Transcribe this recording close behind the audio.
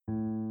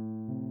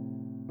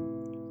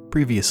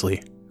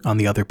Previously, on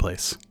The Other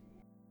Place.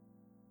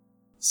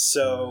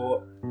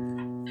 So,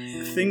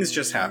 things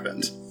just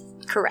happened.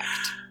 Correct.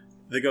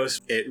 The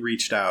ghost, it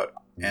reached out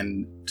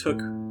and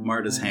took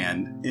Marta's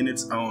hand in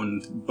its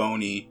own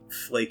bony,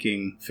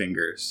 flaking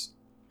fingers,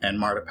 and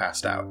Marta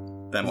passed out.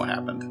 Then what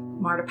happened?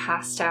 Marta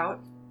passed out,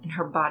 and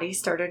her body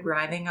started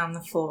writhing on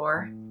the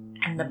floor,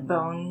 and the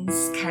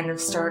bones kind of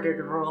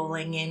started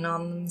rolling in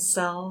on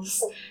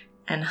themselves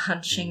and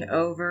hunching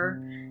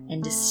over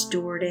and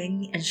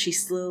distorting, and she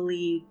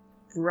slowly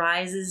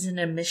rises in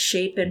a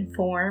misshapen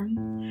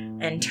form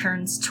and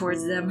turns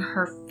towards them.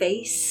 Her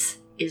face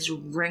is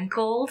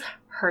wrinkled,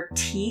 her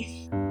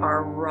teeth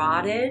are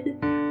rotted,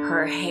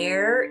 her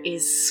hair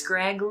is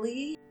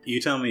scraggly.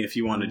 You tell me if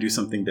you want to do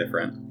something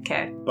different.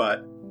 Okay.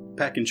 But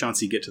Peck and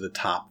Chauncey get to the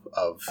top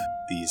of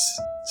these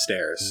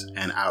stairs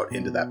and out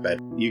into that bed.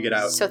 You get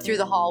out So through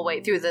the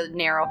hallway, through the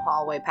narrow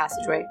hallway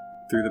passageway.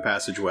 through the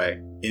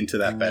passageway into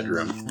that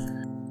bedroom.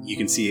 You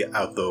can see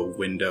out the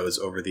windows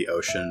over the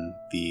ocean.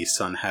 The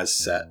sun has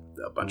set.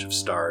 A bunch of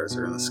stars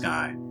are in the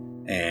sky.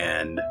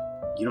 And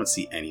you don't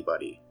see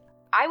anybody.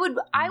 I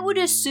would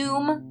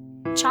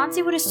assume,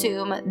 Chauncey would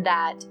assume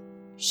that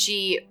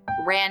she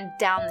ran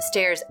down the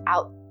stairs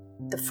out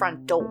the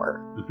front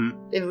door. Mm-hmm.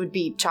 It would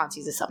be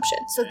Chauncey's assumption.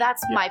 So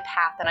that's my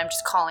path, and I'm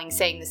just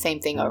saying the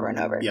same thing over and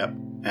over. Yep.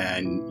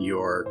 And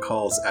your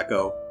calls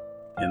echo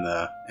in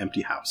the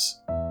empty house.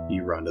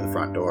 You run to the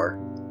front door.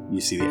 You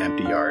see the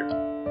empty yard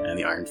and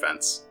the iron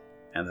fence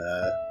and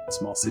the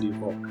small city of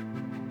Volk.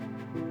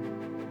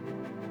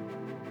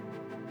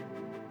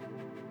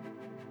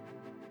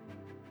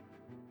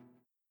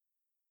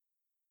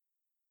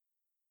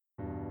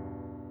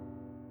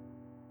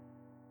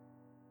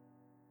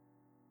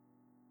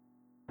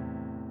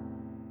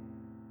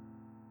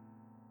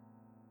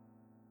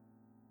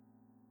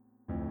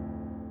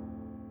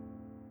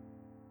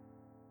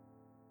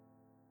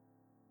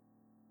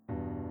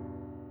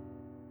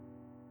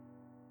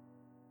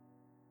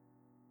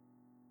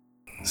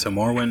 So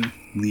Morwen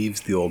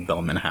leaves the old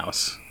Bellman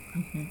house,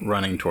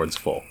 running towards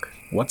Volk.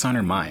 What's on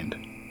her mind?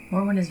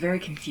 Morwen is very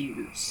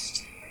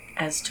confused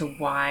as to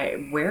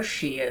where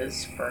she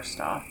is, first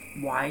off,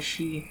 why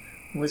she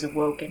was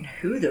awoken,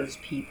 who those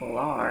people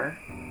are.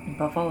 And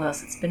above all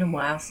else, it's been a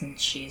while since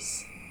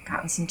she's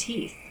gotten some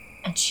teeth.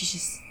 And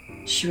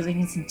she really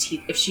needs some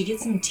teeth. If she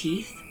gets some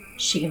teeth,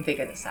 she can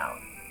figure this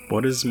out.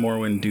 What does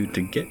Morwen do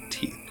to get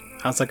teeth?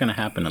 How's that going to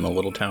happen in a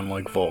little town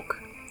like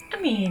Volk? I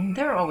mean,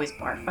 there are always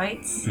bar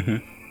fights.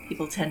 Mm-hmm.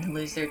 People tend to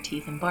lose their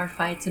teeth in bar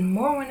fights, and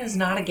Morwen is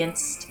not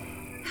against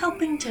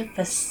helping to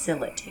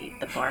facilitate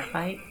the bar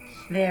fight.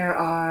 There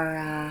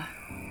are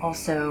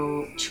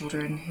also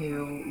children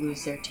who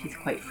lose their teeth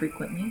quite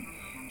frequently.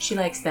 She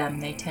likes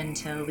them. They tend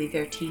to leave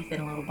their teeth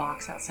in a little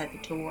box outside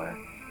the door.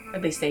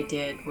 At least they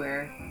did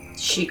where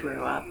she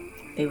grew up.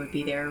 They would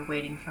be there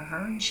waiting for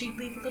her, and she'd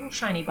leave a little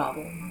shiny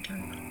bauble in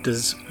return.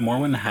 Does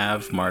Morwen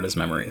have Marta's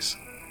memories?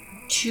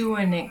 To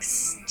an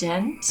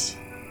extent,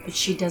 but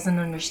she doesn't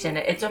understand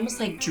it. It's almost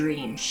like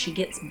dreams. She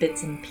gets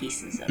bits and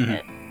pieces of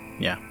it.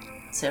 Yeah.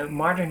 So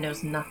Marta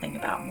knows nothing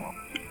about Morwen.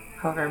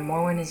 However,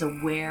 Morwen is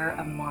aware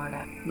of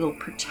Marta, will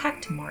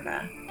protect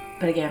Marta,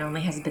 but again,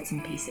 only has bits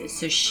and pieces.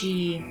 So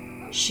she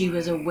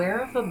was aware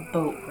of a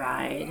boat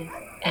ride,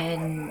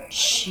 and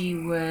she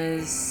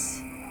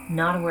was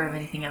not aware of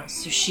anything else.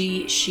 So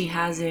she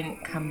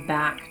hasn't come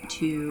back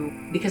to,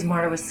 because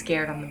Marta was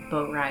scared on the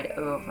boat ride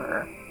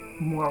over,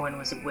 Morwen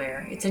was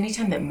aware. It's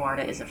anytime that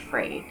Marta is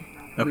afraid,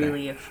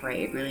 really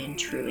afraid, really and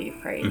truly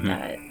afraid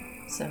that.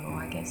 So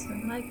I guess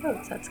I'm like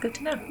boats. That's good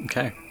to know.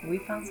 Okay. We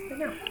found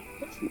something out.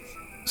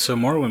 So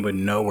Morwen would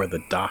know where the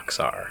docks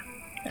are.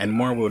 And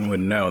Morwen would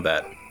know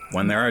that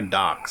when there are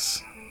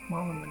docks...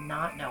 Morwen would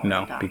not know.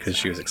 No, because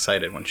she was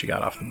excited when she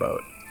got off the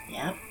boat.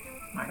 Yep.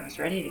 Marta was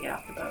ready to get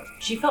off the boat.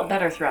 She felt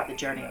better throughout the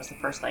journey. It was the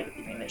first leg of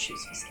the journey that she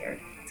was so scared.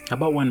 How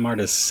about when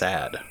Marta's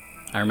sad?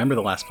 I remember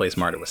the last place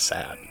Marta was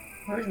sad.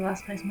 Where was the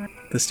last place, Marta?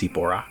 The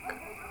Steeple Rock.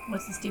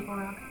 What's the Steeple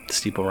Rock? The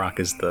Steeple Rock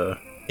is the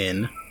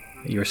inn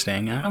that you were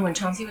staying at. Oh, when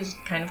Chauncey was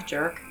kind of a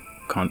jerk.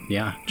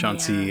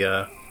 Chauncey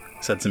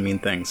said some mean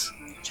things.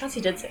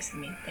 Chauncey did say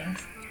some mean things.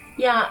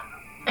 Yeah,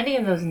 any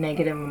of those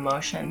negative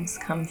emotions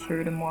come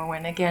through to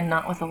Morwen. Again,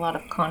 not with a lot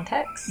of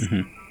context,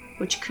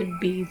 which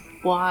could be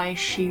why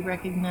she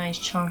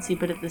recognized Chauncey,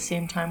 but at the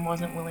same time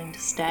wasn't willing to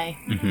stay.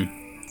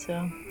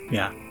 So.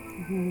 Yeah,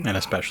 and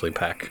especially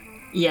Peck.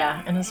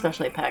 Yeah, and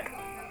especially Peck.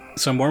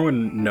 So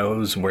Morwen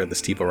knows where the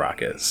Steeple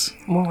Rock is.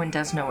 Morwen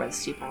does know where the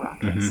Steeple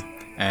Rock is.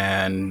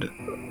 And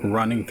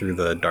running through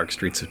the dark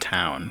streets of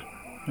town,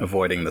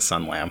 avoiding the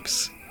sun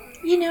lamps.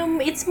 You know,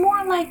 it's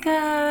more like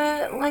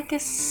a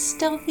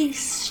stealthy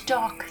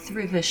stalk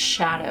through the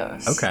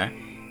shadows. Okay.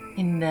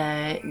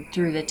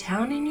 Through the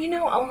town, and you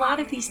know, a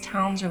lot of these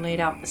towns are laid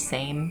out the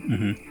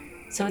same.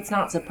 So it's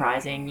not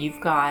surprising.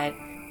 You've got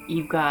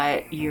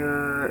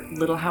your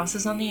little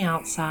houses on the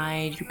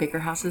outside, your bigger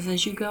houses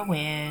as you go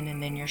in,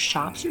 and then your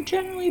shops are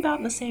generally about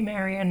in the same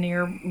area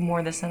near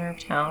more the center of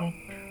town,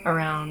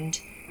 around,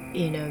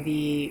 you know,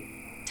 the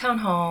town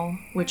hall,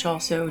 which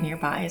also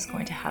nearby is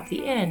going to have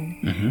the inn.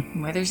 Mm-hmm.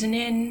 And where there's an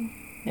inn,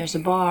 there's a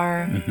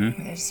bar. Mm-hmm.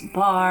 Where there's a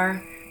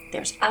bar,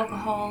 there's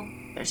alcohol.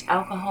 There's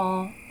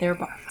alcohol, there are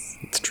bar fights.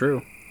 It's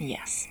true.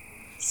 Yes.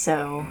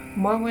 So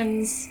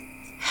Morwen's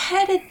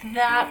headed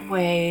that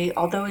way,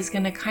 although he's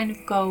going to kind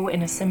of go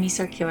in a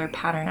semicircular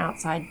pattern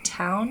outside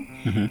town,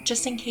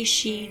 just in case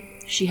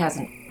she has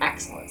an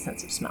excellent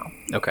sense of smell.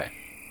 Okay.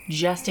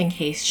 Just in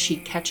case she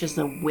catches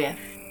a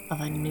whiff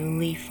of a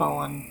newly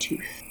fallen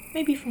tooth.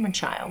 Maybe from a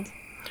child.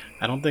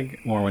 I don't think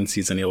Morwen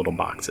sees any little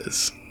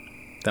boxes.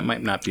 That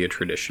might not be a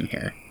tradition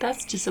here.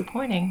 That's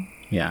disappointing.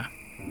 Yeah.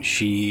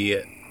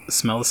 She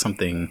smells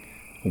something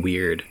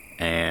weird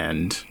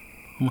and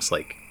almost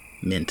like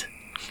mint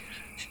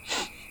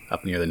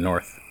up near the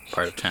north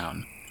part of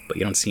town, but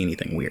you don't see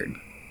anything weird.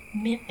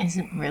 Mint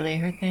isn't really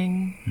her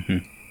thing. Mm-hmm.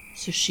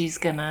 So she's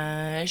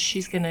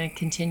gonna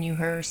continue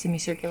her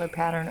semicircular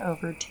pattern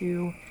over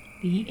to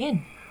the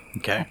inn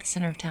Okay. at the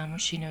center of town,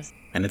 which she knows.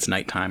 And it's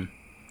nighttime,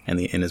 and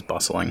the inn is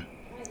bustling.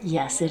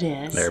 Yes, it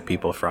is. There are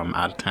people from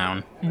out of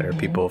town. There are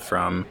people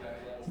from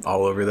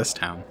all over this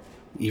town.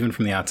 Even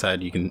from the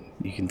outside, you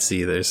can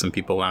see there's some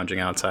people lounging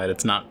outside.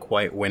 It's not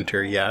quite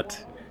winter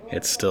yet.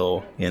 It's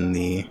still in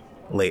the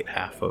late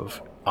half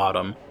of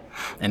autumn.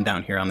 And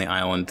down here on the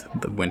island,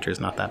 the winter's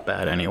not that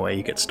bad anyway.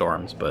 You get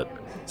storms, but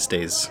it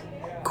stays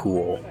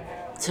cool.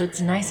 So it's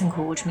nice and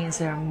cool, which means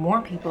there are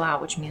more people out,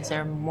 which means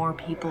there are more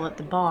people at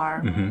the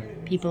bar.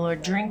 Mm-hmm. People are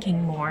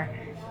drinking more.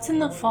 It's in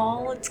the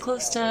fall. It's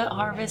close to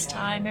harvest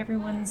time.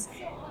 Everyone's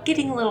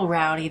getting a little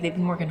rowdy. They've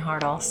been working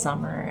hard all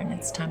summer, and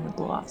it's time to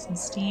blow off some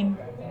steam.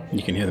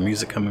 You can hear the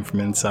music coming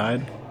from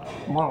inside.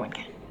 Morwen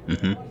can.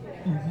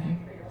 Mm-hmm.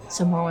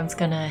 So Morwen's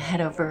gonna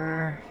head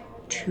over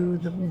to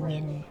the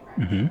inn.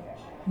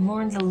 Mm-hmm.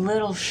 Morwen's a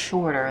little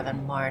shorter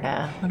than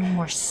Marta, a little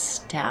more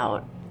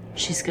stout.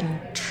 She's gonna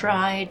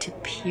try to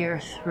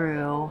peer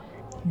through,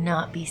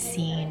 not be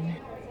seen.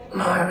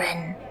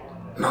 Morwen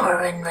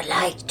would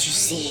like to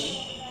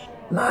see.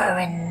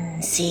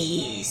 Morwen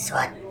sees.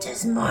 What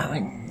does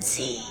Morwen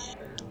see?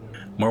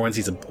 Morwen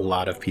sees a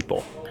lot of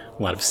people.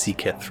 A lot of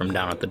Seakith from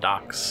down at the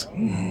docks.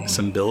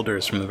 Some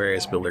builders from the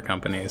various builder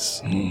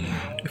companies.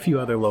 A few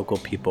other local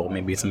people,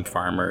 maybe some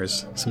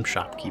farmers, some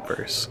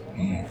shopkeepers.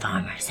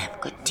 Farmers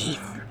have good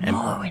teeth. And-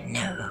 Morwen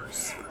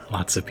knows.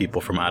 Lots of people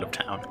from out of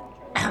town.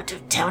 Out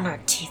of town, our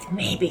teeth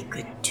may be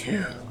good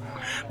too.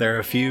 There are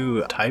a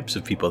few types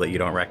of people that you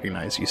don't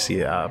recognize. You see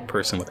a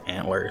person with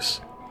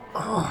antlers.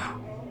 Oh,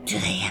 do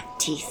they have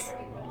teeth?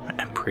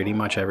 And pretty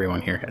much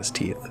everyone here has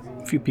teeth.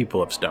 A few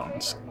people have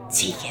stones.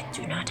 Seekith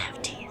do not have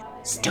teeth.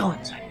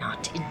 Stones are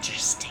not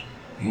interesting.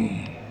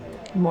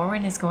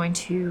 Morwen is going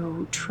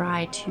to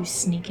try to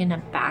sneak in a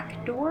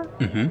back door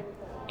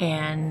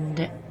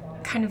and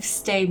kind of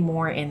stay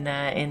more in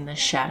the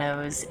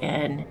shadows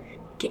and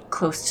get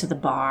close to the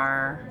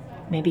bar,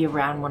 maybe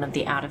around one of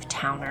the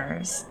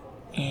out-of-towners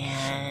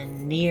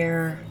and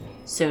near.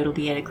 So it'll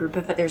be at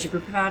there's a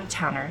group of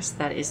out-of-towners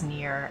that is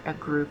near a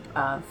group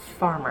of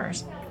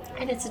farmers.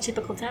 And it's a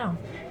typical town.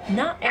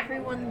 Not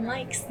everyone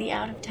likes the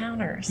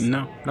out-of-towners.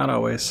 No, not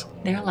always.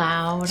 They're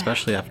loud.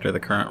 Especially after the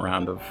current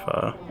round of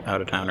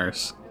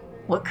out-of-towners.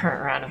 What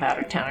current round of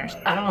out-of-towners?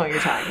 I don't know what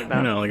you're talking about.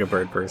 You know, like a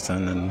bird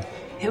person and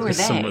Who are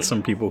they?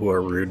 some people who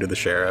are rude to the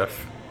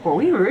sheriff. Were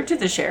we rude to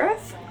the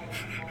sheriff?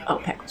 Oh,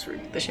 Peck was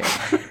rude to the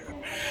sheriff.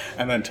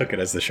 And then took it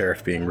as the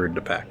sheriff being rude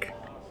to Peck.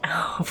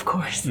 Oh, of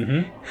course.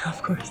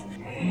 Of course.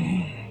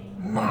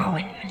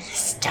 Morwen will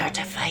start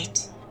a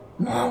fight.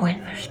 Morwen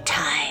will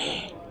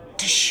tie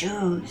the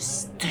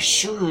shoes. The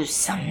shoes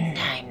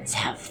sometimes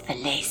have the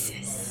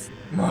laces.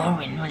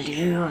 Morwen will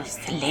use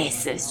the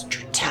laces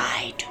to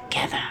tie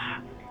together.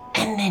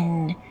 And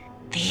then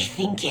they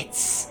think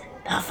it's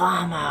the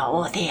farmer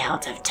or the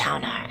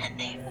out-of-towner and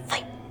they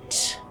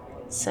fight.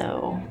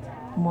 So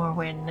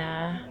Morwen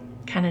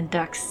kind of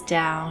ducks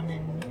down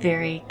and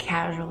very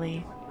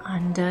casually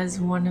undoes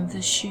one of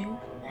the shoe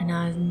and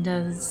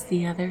undoes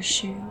the other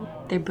shoe.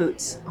 They're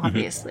boots,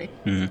 obviously,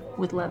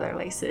 with leather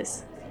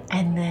laces.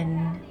 And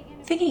then,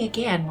 thinking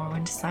again,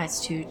 Morwen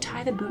decides to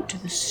tie the boot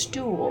to the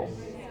stool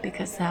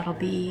because that'll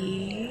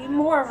be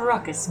more of a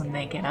ruckus when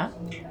they get up.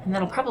 And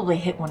that'll probably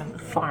hit one of the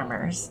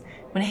farmers.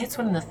 When it hits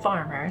one of the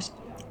farmers,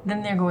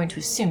 then they're going to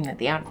assume that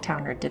the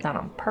out-of-towner did that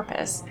on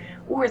purpose,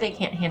 or they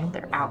can't handle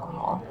their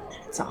alcohol.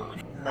 It's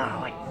on.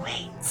 Morwen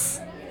waits.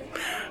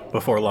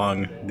 Before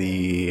long,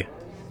 the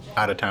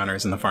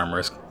out-of-towners and the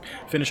farmers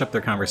finish up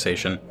their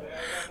conversation.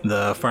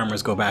 The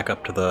farmers go back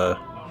up to the...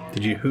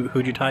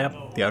 Who'd you tie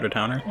up? The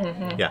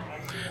out-of-towner? Yeah.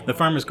 The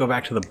farmers go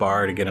back to the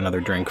bar to get another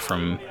drink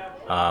from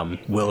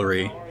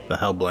Willery, the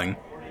Helbling,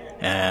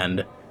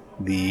 and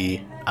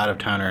the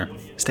out-of-towner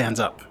stands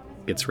up,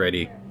 gets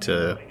ready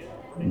to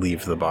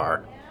leave the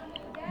bar.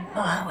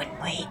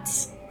 Morwen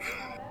waits.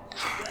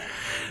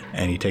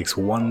 And he takes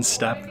one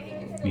step,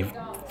 he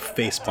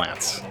face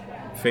plants.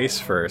 Face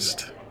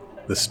first,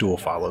 the stool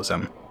follows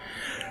him.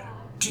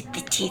 Did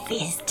the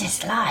teethies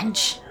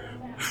dislodge?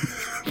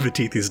 The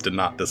teethies did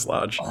not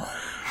dislodge.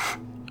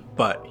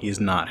 But he's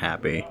not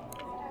happy.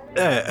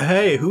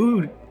 Hey,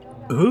 who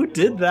Who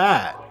did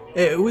that?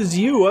 It was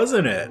you,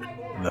 wasn't it?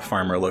 The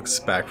farmer looks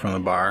back from the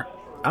bar.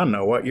 I don't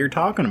know what you're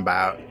talking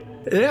about.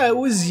 Yeah, it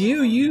was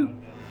you. You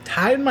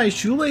tied my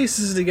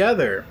shoelaces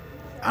together.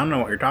 I don't know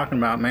what you're talking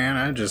about, man.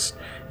 I just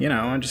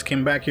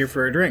came back here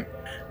for a drink.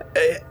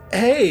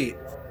 Hey,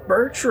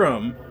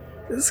 Bertram,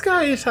 this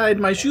guy tied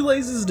my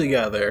shoelaces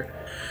together.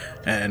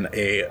 And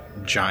a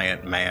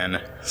giant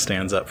man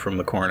stands up from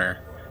the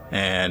corner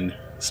and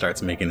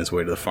starts making his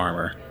way to the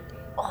farmer.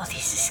 Oh,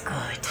 this is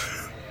good.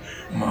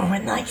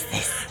 Morwen likes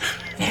this.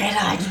 Very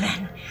large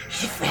man.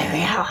 He's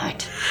very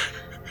hard.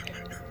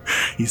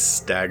 He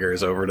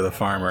staggers over to the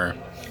farmer.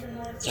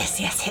 Yes,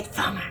 hit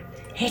farmer.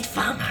 Hit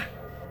farmer.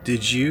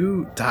 Did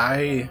you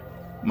tie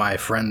my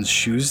friend's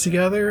shoes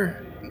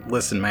together?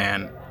 Listen,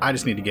 man, I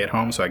just need to get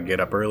home so I can get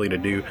up early to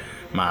do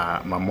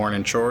my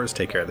morning chores,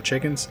 take care of the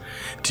chickens.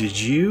 Did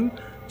you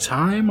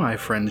tie my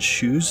friend's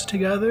shoes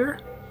together?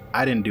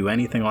 I didn't do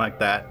anything like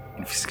that.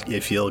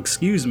 If you'll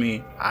excuse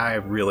me, I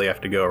really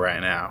have to go right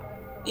now.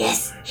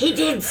 Yes, he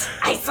did.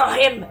 I saw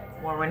him.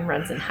 Morwen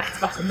runs and hides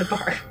behind the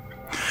bar.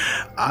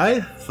 I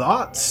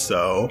thought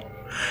so.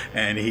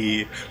 And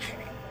he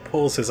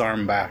pulls his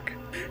arm back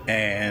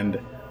and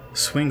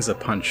swings a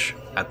punch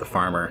at the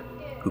farmer,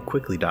 who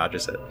quickly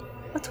dodges it.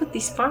 What's with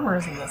these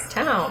farmers in this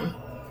town?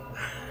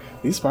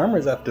 These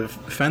farmers have to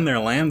defend their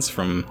lands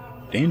from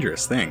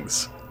dangerous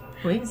things.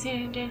 We can see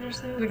any dangerous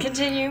things.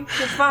 Continue.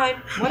 It's fine.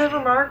 Whatever,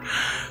 Mark.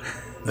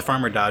 The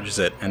farmer dodges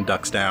it and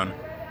ducks down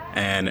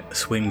and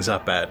swings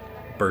up at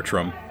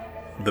Bertram,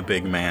 the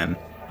big man,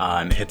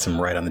 and hits him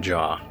right on the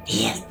jaw.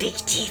 He has big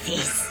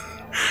teethies.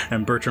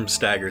 And Bertram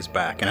staggers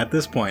back. And at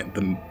this point,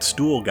 the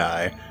stool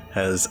guy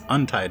has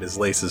untied his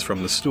laces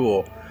from the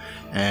stool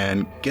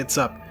and gets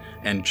up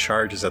and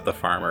charges at the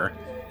farmer.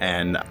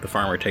 And the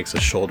farmer takes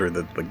his shoulder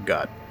to the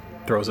gut,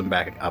 throws him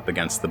back up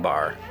against the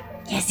bar.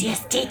 Yes,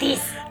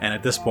 teethies. And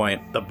at this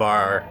point, the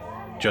bar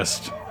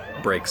just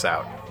breaks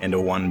out into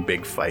one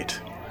big fight.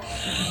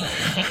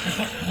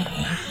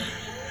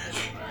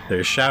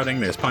 There's shouting,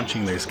 there's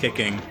punching, there's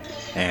kicking,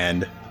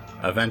 and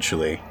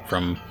eventually,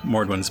 from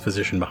Mordwin's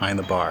position behind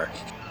the bar,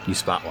 you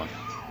spot one.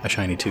 A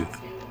shiny tooth.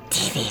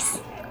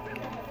 Teethies.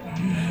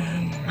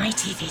 My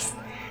teethies.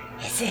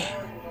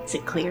 Is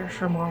it clear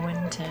for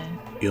Morwen to...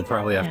 You'll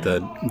probably have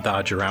to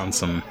dodge around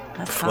some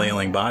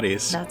flailing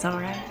bodies. That's all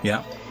right.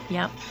 Yeah.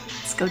 Yep.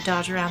 Let's go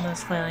dodge around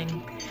those flailing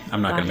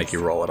I'm not going to bodies. make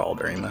you roll at all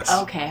during this.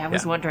 Okay, I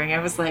was wondering. I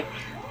was like,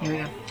 here we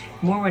go.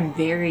 Morwen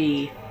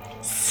very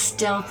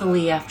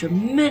stealthily, after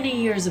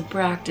many years of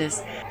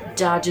practice,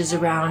 dodges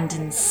around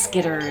and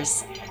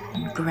skitters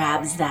and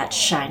grabs that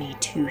shiny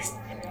tooth,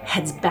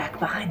 heads back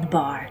behind the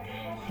bar,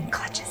 and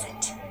clutches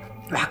it,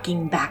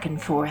 rocking back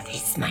and forth.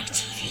 It's my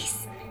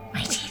teethies.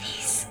 My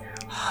teethies.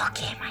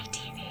 Okay, my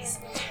teethies.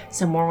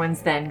 So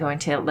Morwen's then going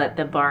to let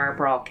the bar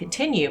brawl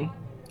continue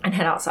and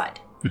head outside.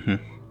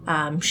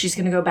 Mm-hmm. She's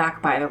going to go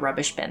back by the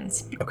rubbish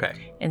bins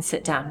Okay. and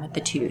sit down with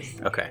the tooth.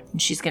 Okay.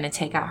 And she's going to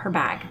take out her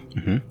bag.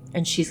 Mm-hmm.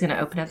 And she's going to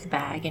open up the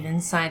bag. And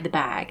inside the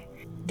bag,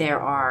 there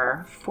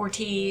are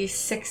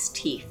 46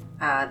 teeth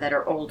that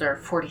are older.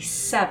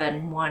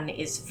 47. One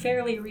is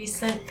fairly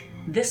recent.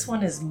 This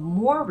one is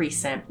more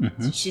recent.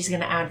 Mm-hmm. So she's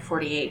going to add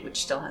 48,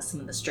 which still has some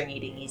of the stringy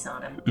dingies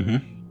on them, Mm-hmm.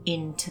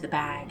 into the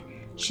bag.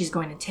 She's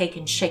going to take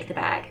and shake the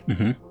bag.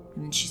 Mm-hmm. And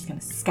then she's going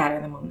to scatter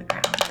them on the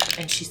ground.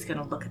 And she's going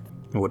to look at them.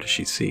 What does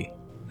she see?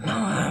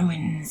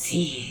 Morwen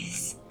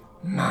sees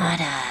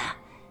Marda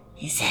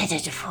is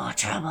headed for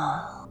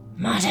trouble.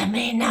 Marda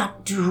may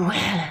not do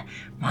well.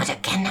 Marda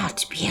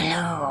cannot be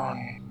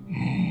alone.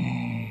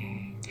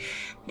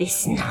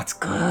 This is not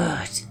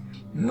good.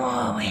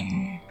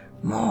 Morwen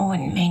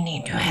may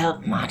need to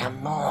help Marda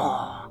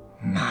more.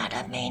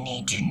 Marda may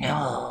need to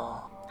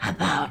know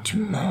about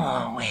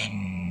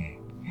Morwen.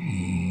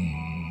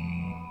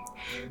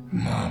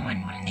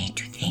 Morwen will need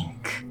to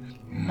think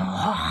more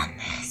on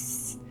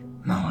this.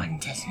 Morwen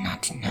does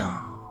not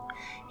know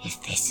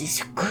if this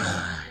is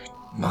good.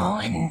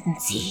 Morwen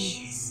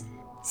sees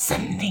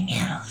something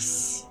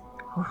else.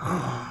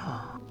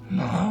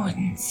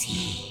 Morwen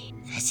sees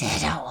the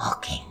dead are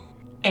walking.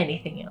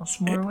 Anything else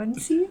Morwen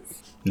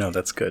sees? No,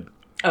 that's good.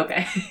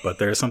 Okay. But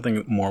there's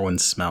something Morwen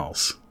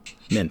smells.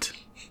 Mint.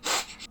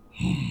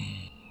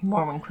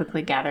 Morwen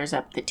quickly gathers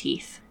up the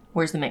teeth.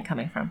 Where's the mint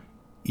coming from?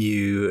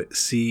 You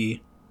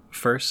see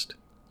first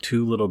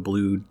 2 little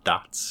blue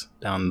dots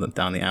down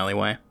the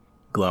alleyway,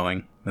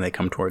 glowing when they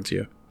come towards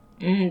you.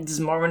 Does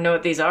Morwen know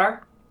what these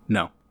are?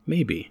 No,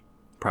 maybe,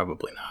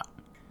 probably not.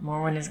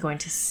 Morwen is going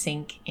to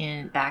sink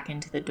back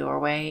into the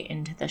doorway,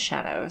 into the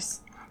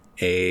shadows.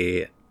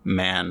 A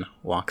man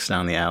walks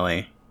down the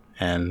alley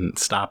and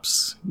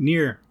stops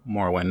near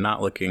Morwen,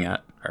 not looking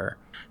at her,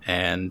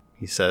 and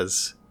he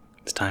says,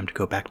 "It's time to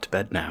go back to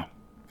bed now."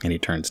 And he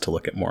turns to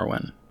look at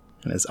Morwen,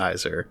 and his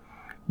eyes are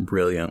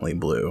brilliantly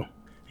blue.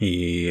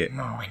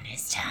 Morwen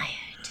is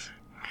tired.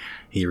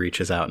 He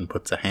reaches out and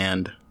puts a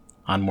hand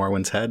on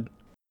Morwen's head.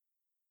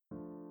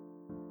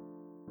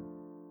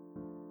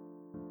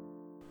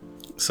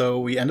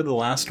 So we ended the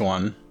last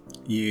one.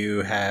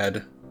 You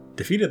had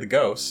defeated the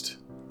ghost,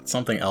 but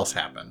something else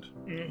happened.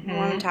 I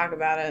want to talk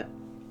about it.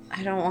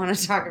 I don't want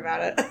to talk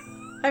about it.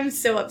 I'm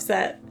so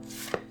upset.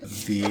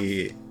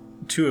 The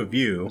two of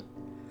you,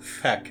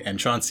 Peck and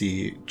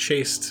Chauncey,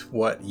 chased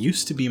what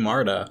used to be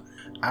Marta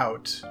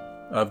out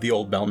of the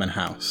old Bellman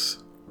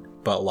house,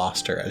 but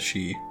lost her as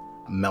she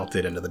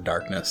melted into the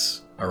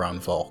darkness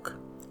around Volk.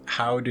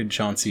 How did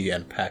Chauncey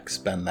and Peck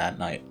spend that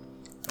night?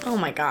 Oh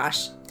my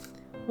gosh.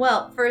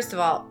 Well, first of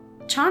all,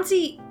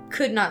 Chauncey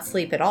could not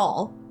sleep at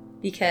all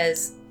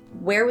because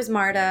where was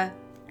Marta?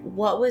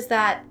 What was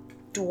that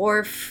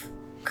dwarf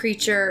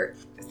creature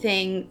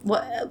thing?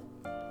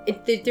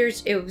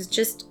 It was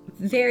just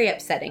very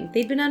upsetting.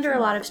 They'd been under a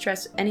lot of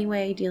stress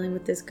anyway, dealing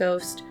with this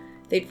ghost.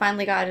 They'd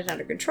finally got it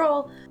under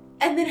control.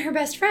 And then her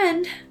best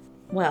friend,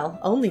 well,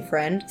 only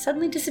friend,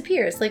 suddenly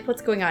disappears. Like,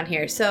 what's going on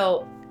here?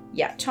 So,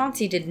 yeah,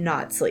 Chauncey did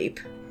not sleep.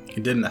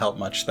 It didn't help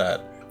much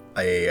that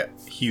a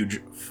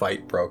huge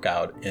fight broke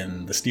out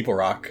in the Steeple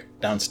Rock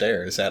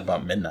downstairs at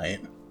about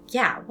midnight.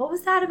 Yeah, what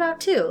was that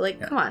about too? Like,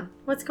 Yeah. come on,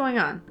 what's going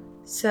on?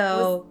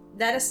 So, Was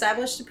that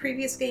established the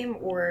previous game,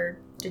 or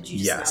did you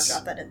just Yes. now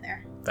drop that in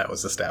there? That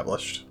was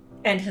established.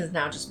 And has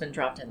now just been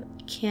dropped in.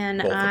 can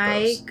Both of I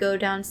those. go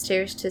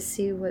downstairs to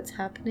see what's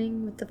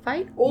happening with the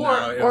fight? No,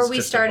 Or it or was are we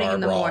just a starting bar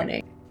in the brawl.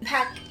 morning?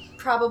 Pack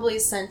probably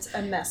sent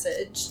a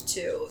message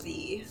to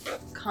the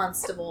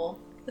constable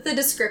with a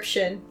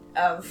description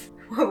of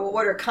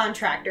what her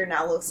contractor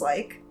now looks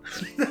like.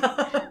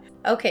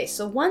 Okay,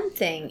 so one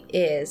thing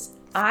is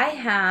I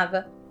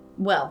have,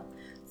 well,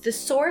 the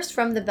source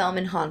from the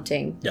Bellman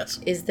haunting Yes.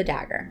 is the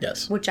dagger.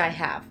 Yes. Which I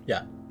have.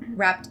 Yeah.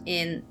 Wrapped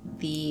in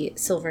the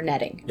silver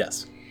netting.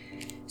 Yes.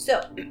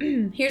 So,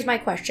 here's my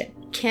question.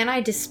 Can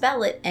I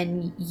dispel it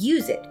and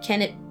use it?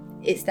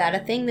 Is that a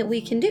thing that we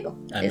can do?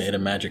 I made a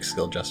magic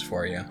skill just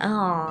for you.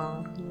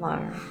 Oh,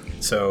 Lord.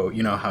 So,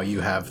 you know how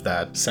you have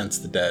that sense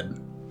the dead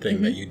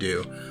thing that you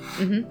do?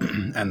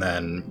 Mm-hmm. And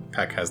then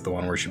Peck has the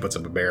one where she puts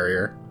up a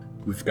barrier.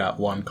 We've got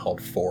one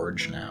called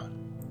Forge now.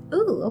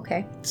 Ooh,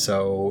 okay.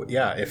 So,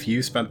 yeah, if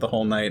you spent the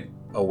whole night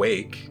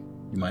awake,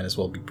 you might as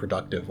well be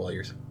productive while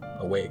you're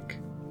awake.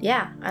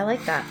 Yeah, I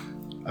like that.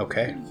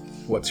 Okay.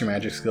 What's your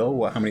magic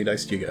skill? How many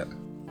dice do you get?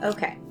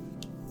 Okay.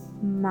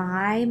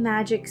 My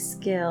magic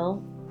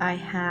skill, I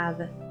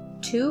have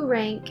 2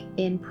 rank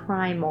in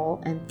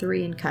primal and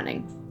 3 in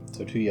cunning.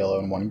 So 2 yellow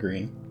and 1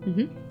 green.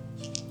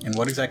 Mm-hmm. And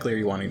what exactly are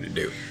you wanting to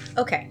do?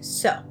 Okay,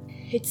 so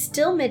it's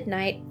still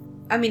midnight.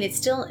 I mean, it's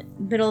still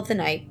middle of the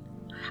night.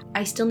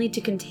 I still need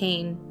to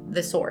contain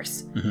the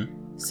source.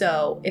 Mm-hmm.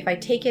 So if I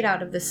take it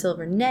out of the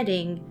silver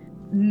netting,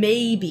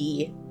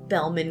 maybe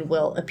Bellman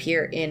will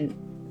appear in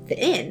the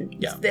inn.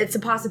 Yeah. It's a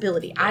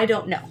possibility. I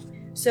don't know.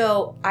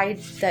 So I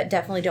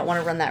definitely don't want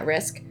to run that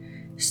risk.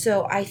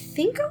 So I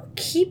think I'll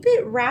keep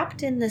it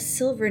wrapped in the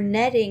silver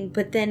netting,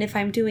 but then if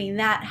I'm doing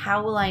that,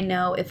 how will I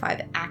know if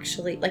I've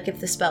actually, like, if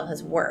the spell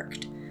has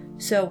worked?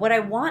 So what I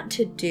want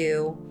to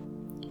do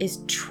is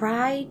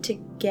try to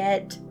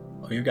get...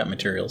 Oh, you've got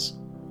materials.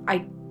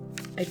 I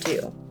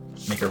do.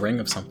 Make a ring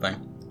of something.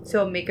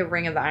 So make a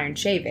ring of the iron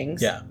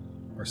shavings. Yeah.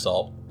 Or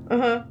salt.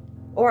 Uh-huh.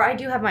 Or I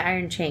do have my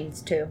iron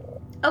chains, too.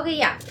 Okay,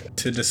 yeah.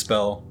 To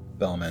dispel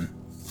Bellman.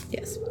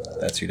 Yes.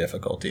 That's your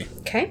difficulty.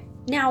 Okay.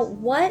 Now,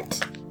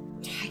 what...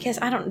 I guess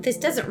I don't... This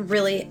doesn't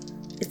really...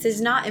 This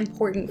is not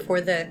important for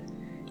the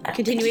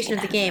continuation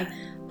of the game.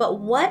 But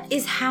what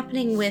is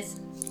happening with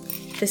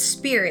the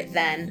spirit,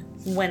 then,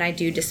 when I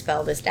do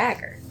dispel this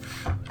dagger?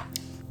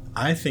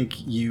 I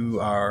think you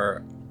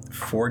are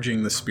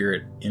forging the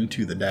spirit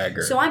into the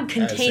dagger. So I'm as a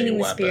containing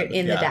the weapon. spirit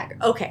in Yeah. the dagger.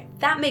 Okay,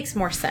 that makes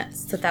more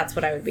sense. So that's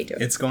what I would be doing.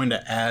 It's going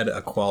to add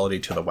a quality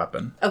to the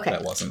weapon Okay.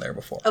 that wasn't there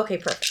before. Okay,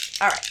 perfect.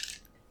 All right.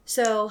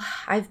 So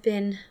I've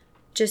been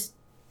just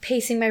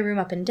pacing my room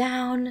up and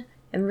down.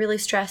 I'm really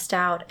stressed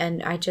out,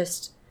 and I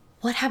just...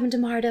 What happened to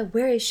Marta?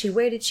 Where is she?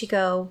 Where did she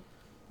go?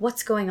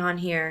 What's going on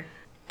here?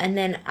 And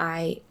then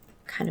I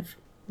kind of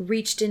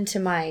reached into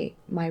my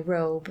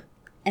robe,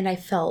 and I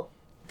felt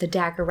the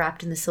dagger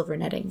wrapped in the silver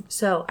netting.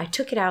 So I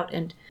took it out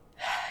and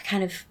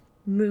kind of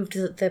moved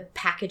the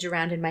package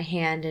around in my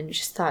hand and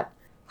just thought,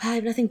 well, I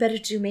have nothing better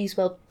to do. May as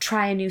well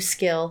try a new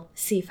skill,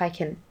 see if I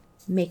can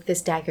make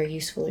this dagger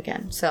useful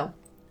again. So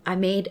I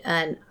made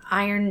an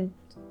iron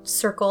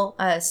circle,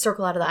 a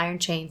circle out of the iron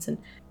chains, and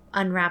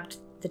unwrapped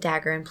the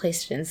dagger and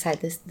placed it inside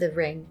the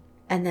ring.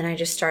 And then I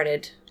just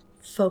started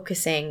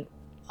focusing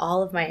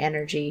all of my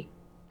energy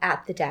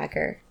at the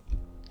dagger.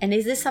 And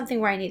is this something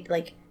where I need,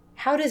 like,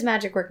 how does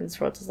magic work in this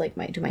world? Does, like,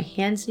 do my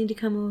hands need to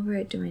come over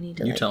it? Do I need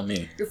to, You like... tell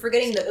me. You're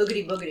forgetting the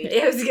oogity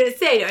boogity. I was gonna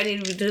say, do I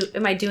need to do,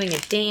 am I doing a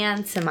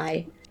dance? Am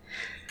I...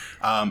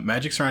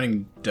 Magic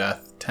Surrounding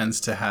Death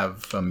tends to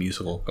have a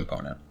musical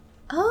component.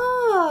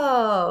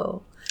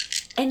 Oh!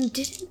 And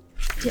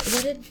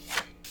what did...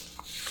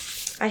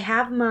 I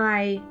have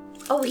my...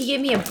 Oh, he gave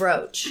me a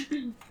brooch.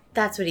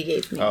 That's what he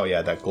gave me. Oh,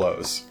 yeah, that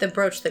glows. The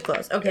brooch that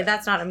glows. Okay,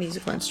 that's not a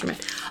musical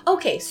instrument.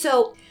 Okay,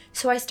 so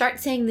I start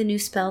saying the new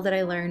spell that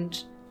I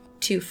learned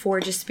to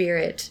forge a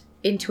spirit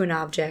into an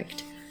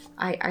object.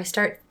 I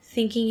start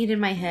thinking it in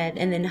my head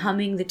and then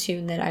humming the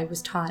tune that I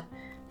was taught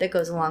that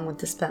goes along with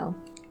the spell.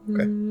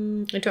 Okay. Do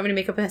you want me to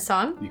make up a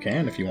song? You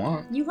can if you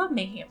want. You love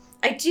making it.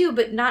 I do,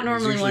 but not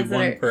There's normally usually ones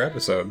one that are. per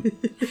episode.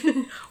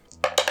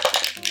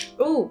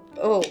 Oh.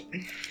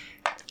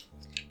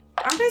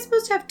 Aren't I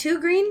supposed to have 2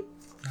 green?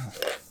 No.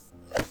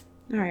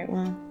 Alright,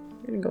 well,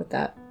 I'm gonna go with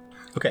that.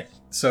 Okay,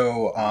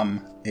 so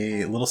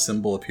a little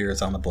symbol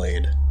appears on the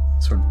blade,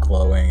 sort of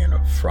glowing in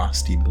a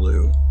frosty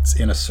blue. It's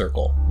in a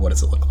circle. What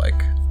does it look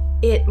like?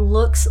 It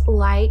looks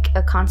like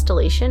a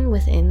constellation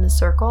within the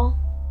circle,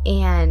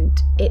 and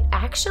it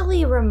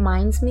actually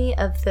reminds me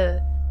of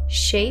the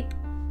shape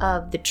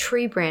of the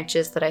tree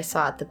branches that I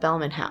saw at the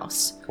Bellman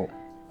house. Cool.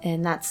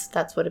 And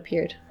that's what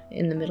appeared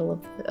in the middle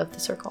of the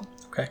circle.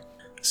 Okay,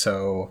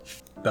 so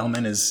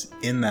Bellman is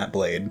in that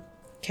blade,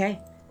 Okay.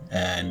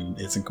 and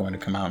isn't going to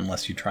come out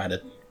unless you try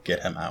to get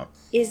him out.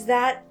 Is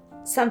that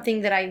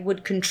something that I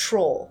would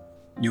control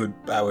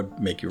I would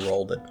make you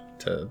roll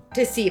to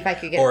to see if I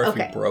could get or if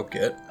okay. you broke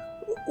it.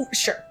 Ooh,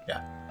 sure.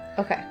 Yeah.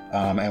 Okay.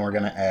 And we're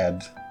gonna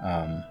add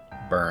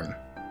burn,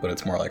 but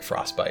it's more like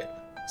frostbite.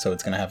 So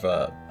it's gonna have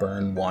a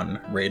burn 1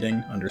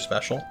 rating under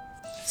special.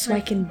 So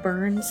I can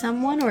burn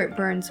someone or it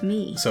burns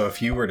me? So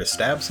if you were to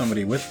stab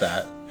somebody with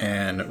that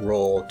and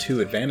roll 2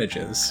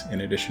 advantages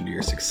in addition to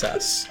your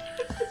success,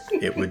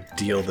 it would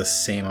deal the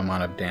same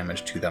amount of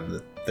damage to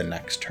them the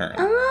next turn.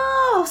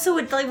 Oh, so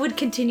it like would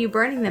continue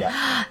burning them.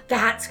 Yeah.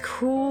 That's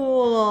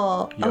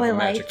cool. You have I a like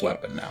magic it.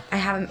 weapon now. I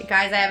have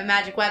a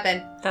magic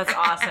weapon. That's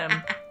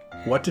awesome.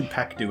 What did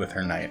Peck do with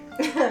her knight?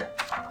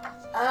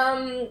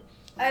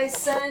 I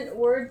sent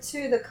word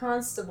to the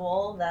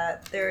constable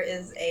that there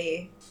is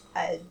a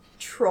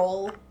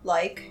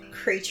troll-like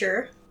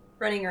creature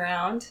running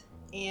around,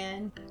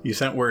 and You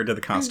sent word to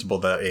the constable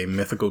that a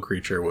mythical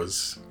creature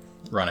was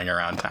running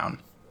around town.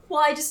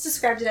 well, I just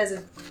described it as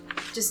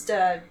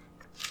a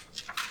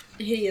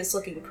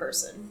hideous-looking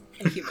person,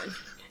 a human.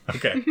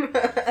 Okay.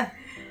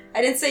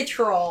 I didn't say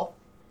troll.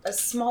 A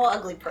small,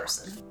 ugly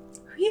person.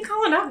 Who are you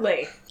calling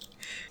ugly?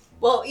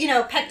 Well,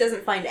 Peck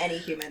doesn't find any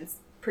humans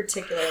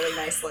particularly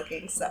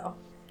nice-looking, so.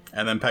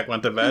 And then Peck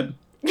went to bed?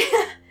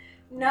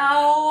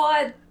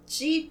 No,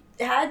 she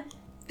had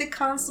the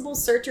constable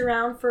search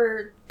around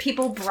for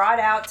people brought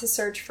out to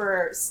search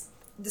for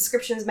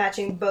descriptions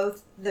matching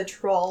both the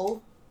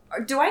troll.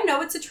 Do I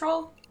know it's a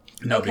troll?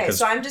 No, okay, because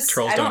so I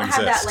trolls don't don't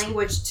have that exist.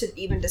 language to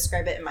even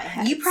describe it in my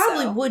head. You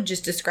probably so. would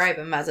just describe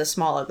him as a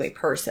small, ugly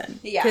person.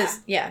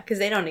 Yeah. Because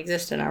they don't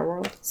exist in our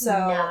world. So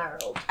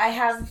I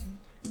have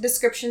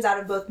descriptions out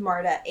of both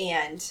Marta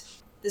and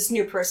this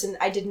new person.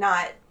 I did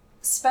not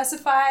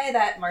specify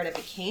that Marta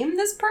became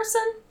this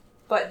person,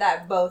 but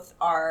that both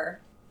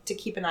are to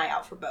keep an eye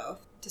out for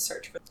both, to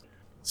search for.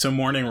 So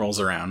morning rolls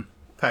around.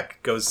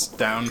 Peck goes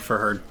down for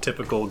her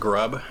typical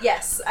grub.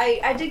 Yes,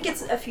 I did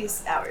get a few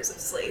hours of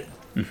sleep.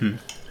 Mm-hmm.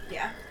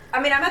 Yeah. I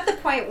mean, I'm at the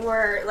point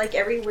where, like,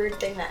 every weird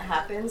thing that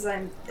happens,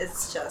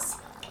 this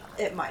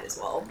might as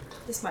well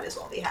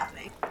be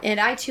happening. And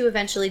I too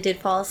eventually did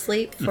fall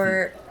asleep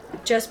for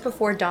just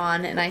before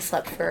dawn, and I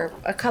slept for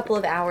a couple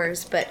of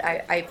hours, but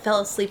I fell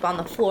asleep on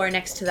the floor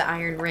next to the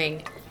iron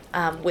ring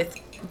with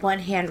one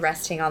hand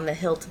resting on the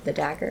hilt of the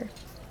dagger.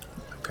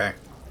 Okay.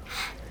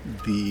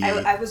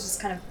 I was just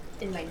kind of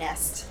in my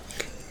nest.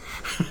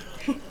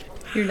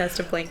 Your nest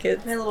of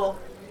blankets. My little,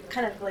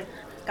 kind of like,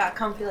 got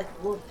comfy like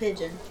a little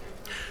pigeon.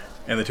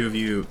 And the two of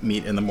you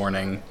meet in the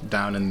morning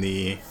down in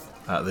the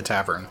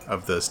tavern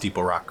of the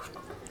Steeple Rock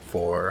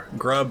for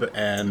grub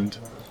and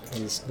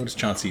what does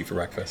Chauncey eat for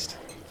breakfast?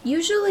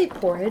 Usually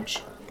porridge.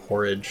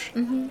 Porridge.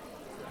 Mm-hmm.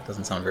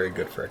 Doesn't sound very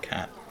good for a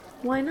cat.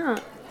 Why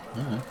not?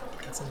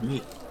 Cats have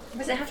meat.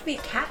 Does it have to be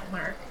a cat,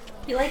 Mark?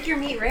 You like your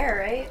meat rare,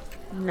 right?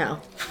 No.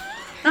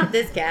 Not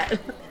this cat. This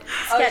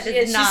cat does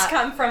she's not.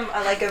 come from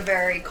a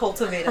very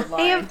cultivated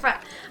line.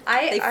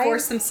 They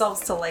force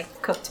themselves to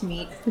like cooked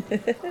meat.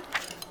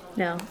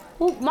 No.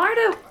 Well,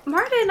 Marta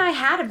and I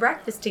had a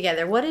breakfast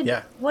together. What did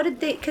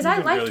they? Because I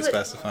Didn't liked really what.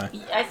 specify.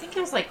 I think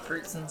it was like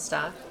fruits and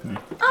stuff.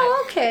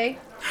 Oh, okay.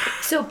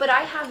 So, but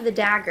I have the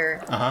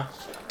dagger Uh-huh.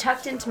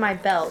 tucked into my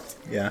belt,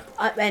 Yeah.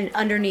 and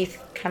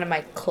underneath kind of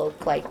my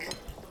cloak, like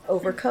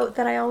overcoat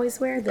that I always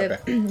wear, the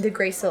Okay. the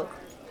gray silk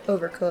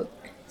overcoat.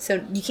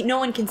 So no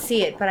one can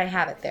see it, but I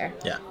have it there.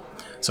 Yeah.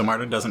 So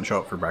Marta doesn't show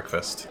up for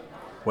breakfast.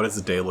 What does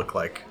the day look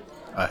like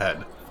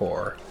ahead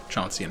for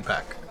Chauncey and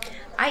Peck?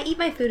 I eat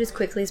my food as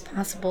quickly as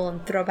possible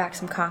and throw back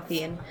some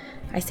coffee, and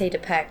I say to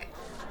Peck,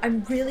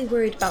 I'm really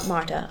worried about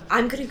Marta.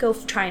 I'm going to go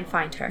try and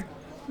find her.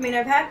 I mean,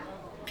 I've had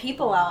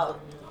people out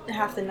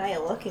half the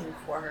night looking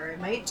for her. It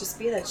might just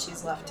be that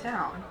she's left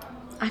town.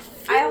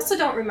 I also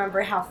don't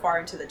remember how far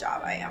into the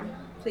job I am.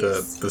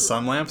 Please. The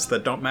sun lamps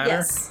that don't matter?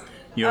 Yes.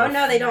 You Oh, have-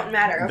 no, they don't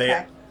matter. Okay.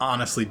 They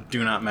honestly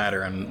do not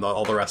matter, and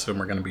all the rest of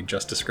them are going to be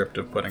just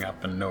descriptive putting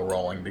up and no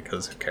rolling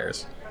because who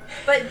cares?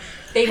 But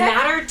They Peck-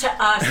 matter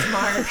to us,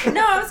 Mark.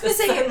 No, I was going to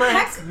say, The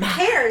Peck sun lamps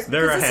cares.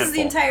 They're Because a this is the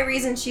handful. entire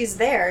reason she's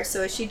there.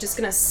 So is she just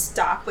going to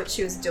stop what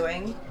she was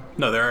doing?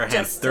 No, there are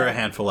Just, there are a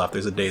handful left.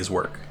 There's a day's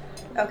work.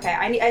 Okay,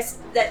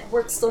 that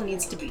work still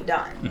needs to be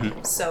done.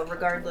 Mm-hmm. So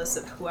regardless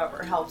of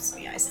whoever helps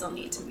me, I still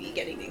need to be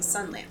getting these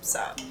sun lamps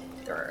up.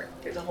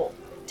 There's a whole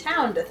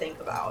town to think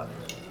about.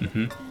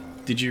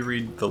 Did you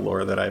read the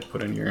lore that I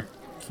put in your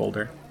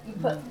folder? You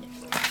put.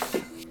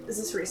 Is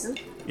this recent?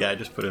 Yeah, I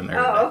just put it in there.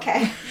 Oh,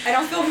 okay. I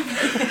don't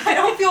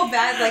feel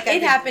bad. Like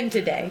It happened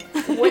today.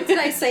 What did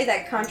I say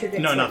that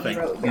contradicts? No, what nothing.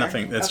 you wrote here?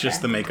 Nothing. It's Okay.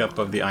 just the makeup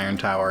of the Iron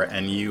Tower,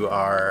 and you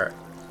are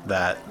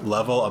that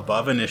level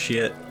above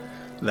initiate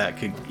that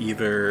could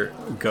either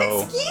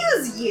go.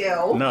 Excuse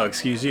you. No,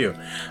 excuse you.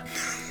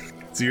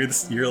 So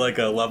you're like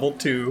a level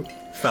 2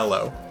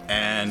 fellow,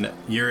 and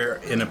you're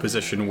in a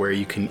position where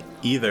you can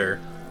either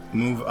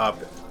move up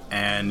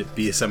and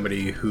be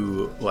somebody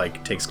who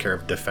like takes care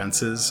of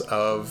defenses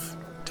of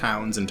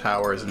towns and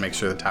towers and make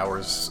sure the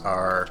towers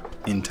are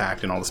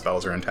intact and all the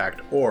spells are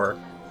intact, or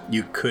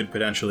you could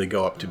potentially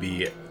go up to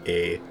be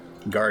a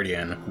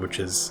guardian, which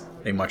is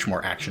a much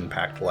more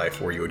action-packed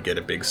life where you would get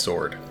a big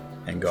sword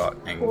and go out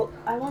and... Well,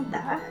 I want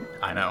that.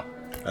 I know.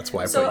 That's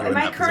why I So put you in am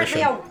I that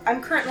currently position.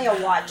 I'm currently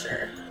a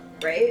watcher,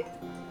 right?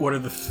 What are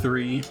the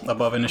 3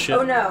 above initiate?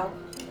 Oh no,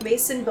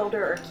 mason,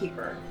 builder, or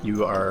keeper.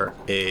 You are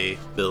a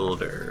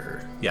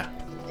builder. Yeah.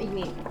 You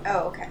mean? Oh,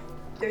 okay.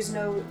 There's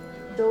no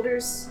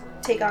builders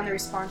take on the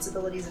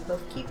responsibilities of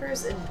both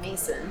keepers and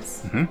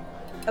masons.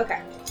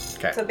 Okay.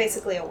 Okay. So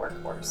basically a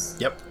workforce.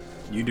 Yep.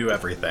 You do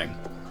everything.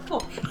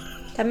 Cool.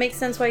 That makes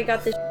sense why you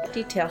got this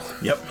detail.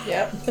 Yep.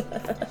 Yep.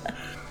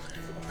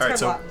 All right, a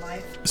so lot in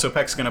life.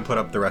 Peck's gonna put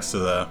up the rest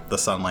of the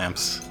sun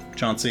lamps.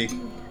 Chauncey?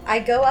 I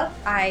go up,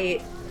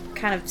 I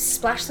kind of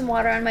splash some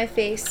water on my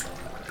face.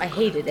 I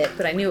hated it,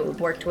 but I knew it would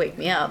work to wake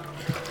me up.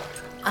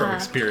 From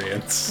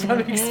experience. From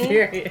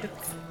experience.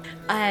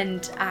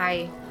 And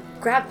I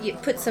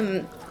put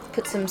some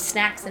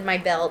snacks in my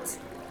belt,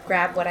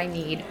 grab what I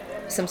need,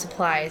 some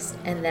supplies,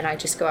 and then I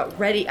just go out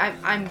ready.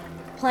 I'm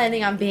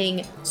planning on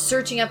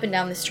searching up and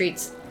down the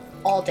streets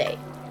all day,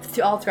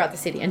 all throughout the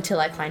city until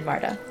I find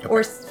Marta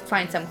or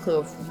find some clue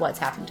of what's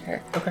happened to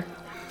her. Okay.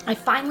 I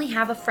finally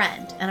have a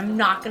friend, and I'm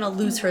not gonna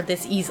lose her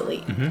this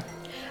easily.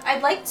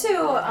 I'd like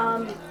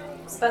to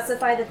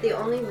specify that the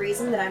only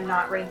reason that I'm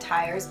not ranked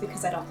higher is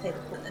because I don't play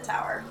the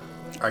tower.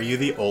 Are you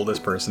the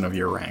oldest person of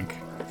your rank?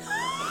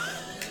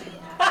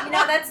 You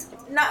know, that's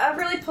not a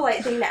really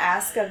polite thing to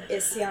ask of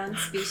Isyan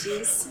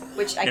species,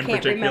 which I In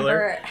can't particular?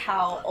 remember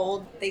how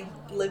old they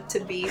live to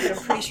be, but I'm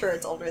pretty sure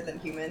it's older than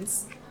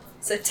humans.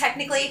 So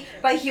technically,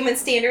 by human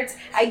standards,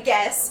 I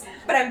guess,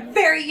 but I'm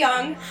very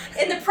young,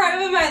 in the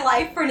prime of my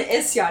life for an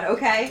Isyan,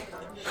 okay?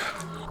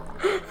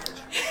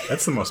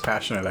 That's the most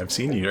passionate I've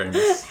seen you during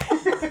this.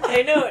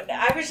 I know.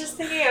 I was just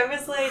thinking, I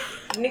was like,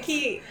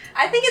 Nikki.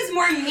 I think it's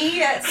more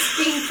me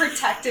being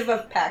protective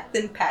of Peck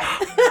than Peck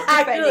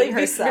Actually, defending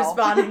herself.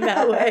 responding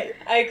that way.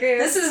 I agree.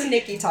 This is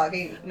Nikki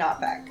talking,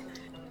 not Peck.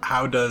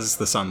 How does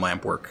the sun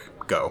lamp work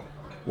go?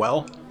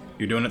 Well,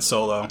 you're doing it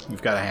solo.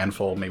 You've got a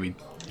handful, maybe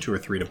 2 or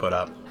 3 to put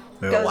up.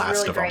 They're the Goes last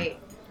really of them. great.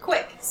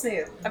 Quick,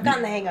 smooth. I've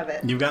gotten the hang of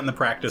it. You've gotten the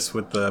practice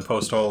with the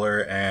post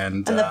holer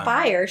and And the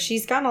fire,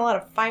 she's gotten a lot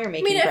of fire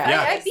making. I mean, if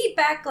Yeah. I beat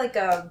back like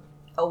a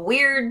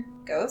weird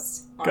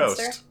ghost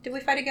monster. Ghost. Did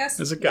we fight a ghost?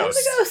 There's a It was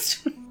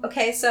ghost. a ghost.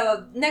 Okay,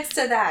 so next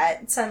to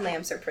that, sun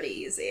lamps are pretty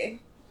easy.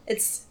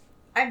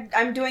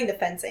 I'm doing the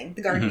fencing,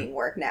 the gardening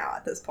work now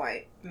at this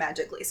point,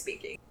 magically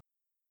speaking.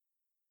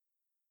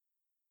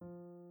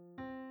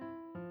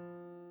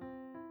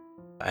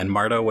 And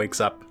Marta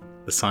wakes up.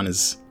 The sun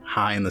is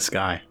high in the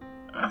sky.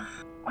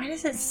 Why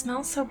does it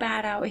smell so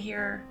bad out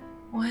here?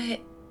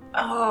 What?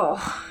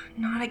 Oh,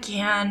 not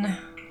again.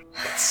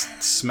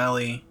 It's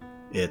smelly.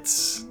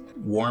 It's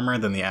warmer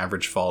than the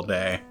average fall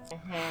day.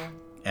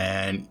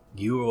 And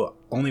you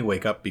only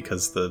wake up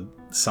because the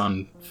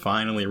sun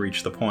finally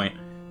reached the point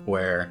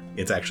where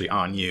it's actually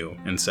on you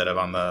instead of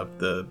on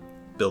the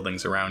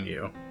buildings around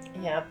you.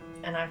 Yep,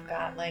 and I've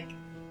got like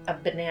a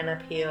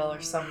banana peel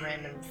or some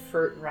random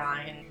fruit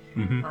rind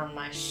on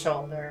my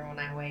shoulder when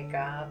I wake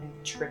up and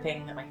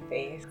dripping on my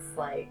face,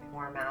 like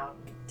warm out.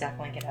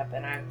 Definitely get up,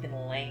 and I've been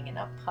laying in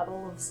a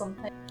puddle of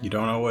something. You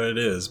don't know what it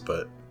is,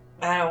 but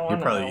I don't want you're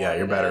to probably, know yeah, what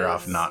you're it better is.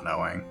 off not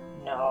knowing.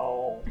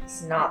 No,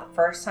 it's not the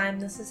first time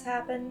this has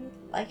happened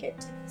like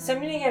it. So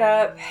I'm gonna get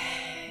up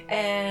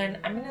and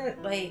I'm gonna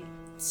like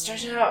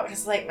stretch out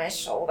because like my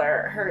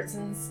shoulder hurts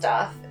and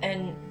stuff.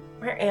 And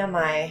where am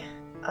I?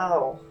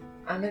 Oh,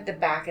 I'm at the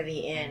back of the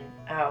inn.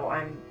 Oh,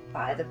 I'm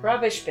by the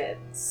rubbish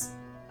bins,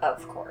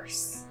 of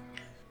course.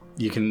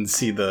 You can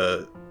see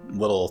the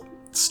little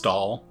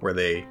stall where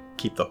they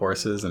keep the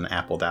horses, and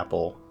Apple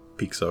Dapple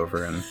peeks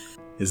over and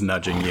is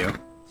nudging you.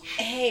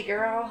 Hey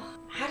girl,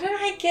 how did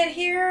I get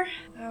here?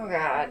 Oh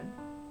god.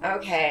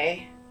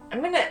 Okay.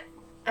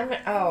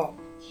 Oh,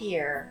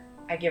 here.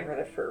 I give her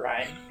the fruit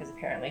rind because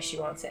apparently she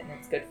wants it and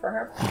it's good for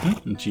her.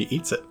 And she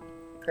eats it.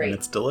 Great. And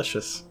it's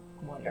delicious.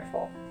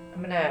 Wonderful.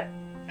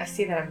 I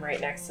see that I'm right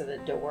next to the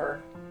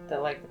door,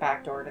 the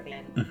back door to the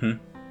inn. Mm-hmm.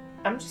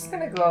 I'm just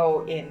gonna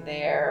go in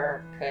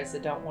there because I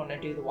don't want to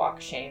do the walk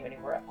of shame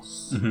anywhere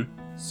else.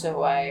 Mm-hmm.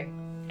 So I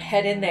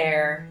head in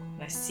there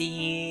and I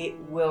see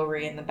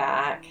Wilry in the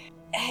back.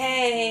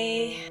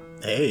 Hey.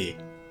 Hey,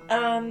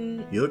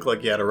 you look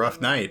like you had a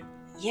rough night.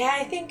 Yeah,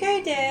 I think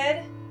I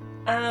did.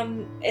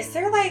 Is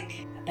there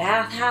a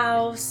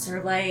bathhouse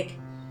or like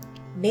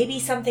maybe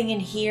something in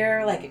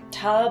here, like a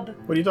tub.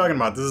 What are you talking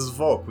about? This is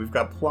Volk. We've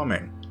got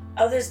plumbing.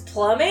 Oh, there's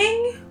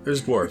plumbing?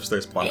 There's dwarves.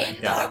 There's plumbing.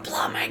 Yeah.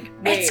 plumbing.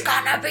 Wait. It's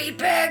gonna be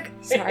big.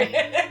 Sorry.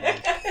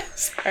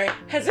 Sorry.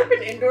 Has there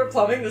been indoor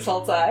plumbing this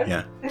whole time?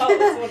 Yeah. Oh,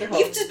 that's wonderful.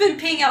 You've just been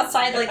peeing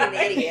outside like an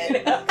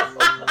idiot.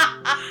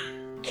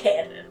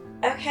 Canon.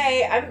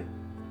 Okay,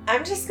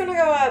 I'm just gonna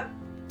go up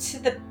to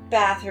the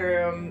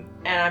bathroom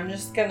and I'm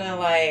just gonna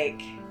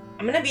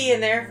I'm gonna be in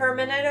there for a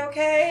minute,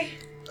 okay?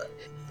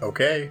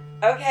 Okay.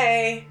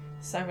 Okay.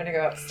 So I'm gonna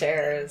go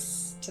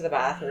upstairs to the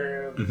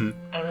bathroom. Mhm.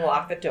 I'm gonna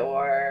lock the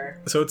door.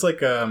 So it's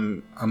like a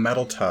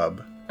metal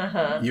tub.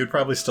 Uh-huh. You'd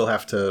probably still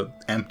have to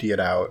empty it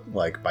out,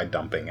 like, by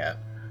dumping it.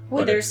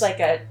 Well, But there's it's- like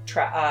a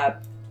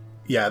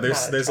Yeah, Not a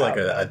there's like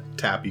tub, a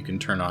tap you can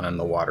turn on and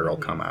the water will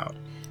come out.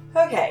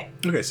 Okay.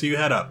 Okay, so you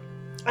head up.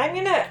 I'm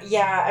gonna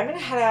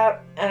head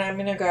up and I'm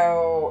gonna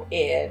go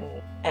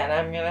in and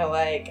I'm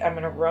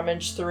gonna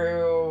rummage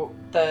through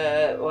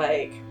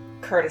the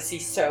courtesy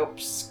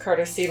soaps,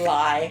 courtesy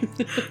lye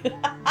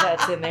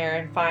that's in there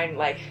and find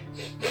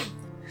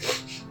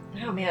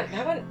oh man,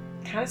 that one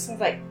kind of smells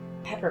like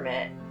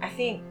peppermint. I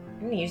think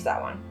I'm gonna use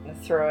that one. I'm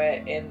gonna throw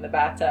it in the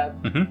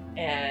bathtub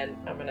and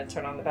I'm gonna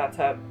turn on the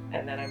bathtub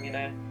and then I'm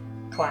gonna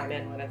climb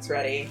in when it's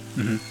ready.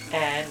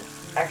 And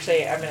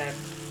actually I'm gonna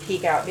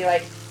peek out and be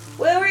like,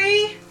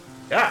 Wilry,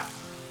 Yeah.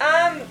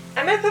 I'm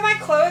gonna put my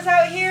clothes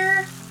out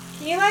here.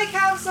 Can you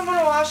have someone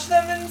wash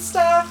them and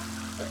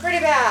stuff? They're pretty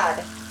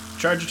bad.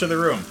 Charge it to the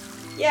room.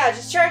 Yeah,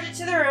 just charge it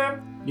to the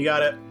room. You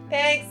got it.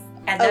 Thanks.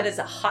 And that is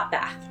a hot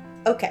bath.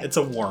 Okay. It's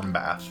a warm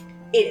bath.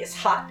 It is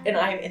hot and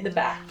I'm in the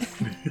bath.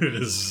 It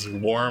is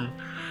warm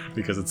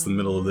because it's the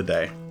middle of the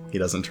day. He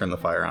doesn't turn the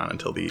fire on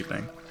until the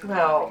evening.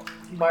 Well,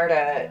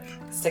 Marta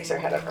sticks her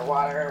head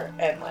underwater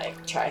and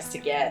tries to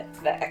get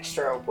the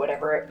extra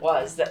whatever it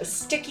was that was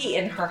sticky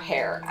in her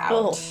hair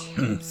out.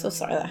 Oh, so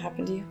sorry that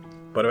happened to you.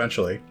 But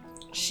eventually,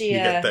 She you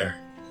get there.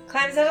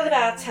 climbs out of the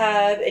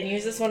bathtub and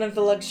uses one of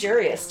the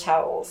luxurious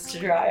towels to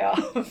dry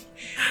off.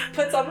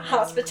 Puts on the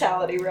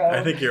hospitality robe.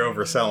 I think you're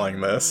overselling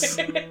this.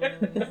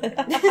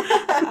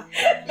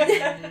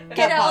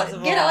 Get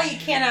all you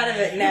can out of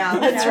it now.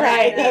 That's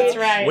right. That's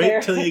right.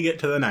 Wait till you get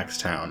to the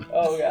next town.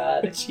 Oh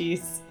god.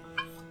 Jeez.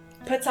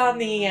 Puts on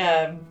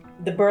the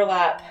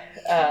burlap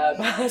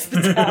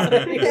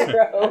hospitality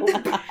robe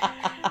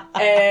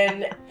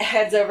and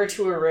heads over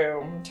to her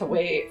room to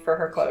wait for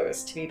her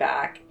clothes to be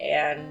back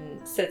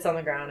and sits on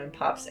the ground and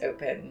pops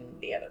open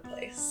the other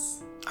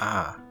place.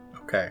 Ah,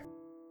 okay.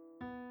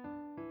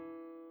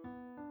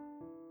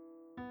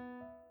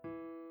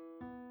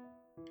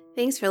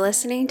 Thanks for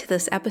listening to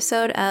this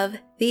episode of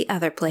The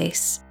Other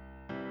Place.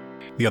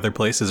 The Other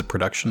Place is a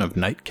production of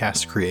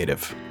Nightcast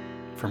Creative.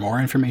 For more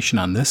information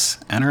on this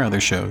and our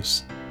other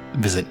shows,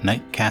 visit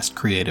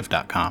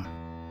nightcastcreative.com.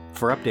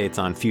 For updates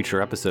on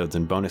future episodes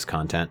and bonus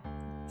content,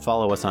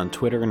 follow us on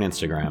Twitter and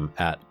Instagram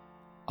at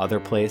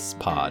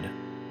OtherPlacePod.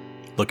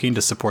 Looking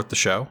to support the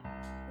show?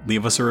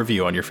 Leave us a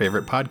review on your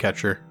favorite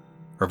podcatcher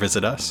or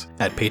visit us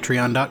at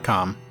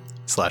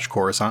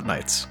patreon.com/Coruscant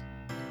Nights.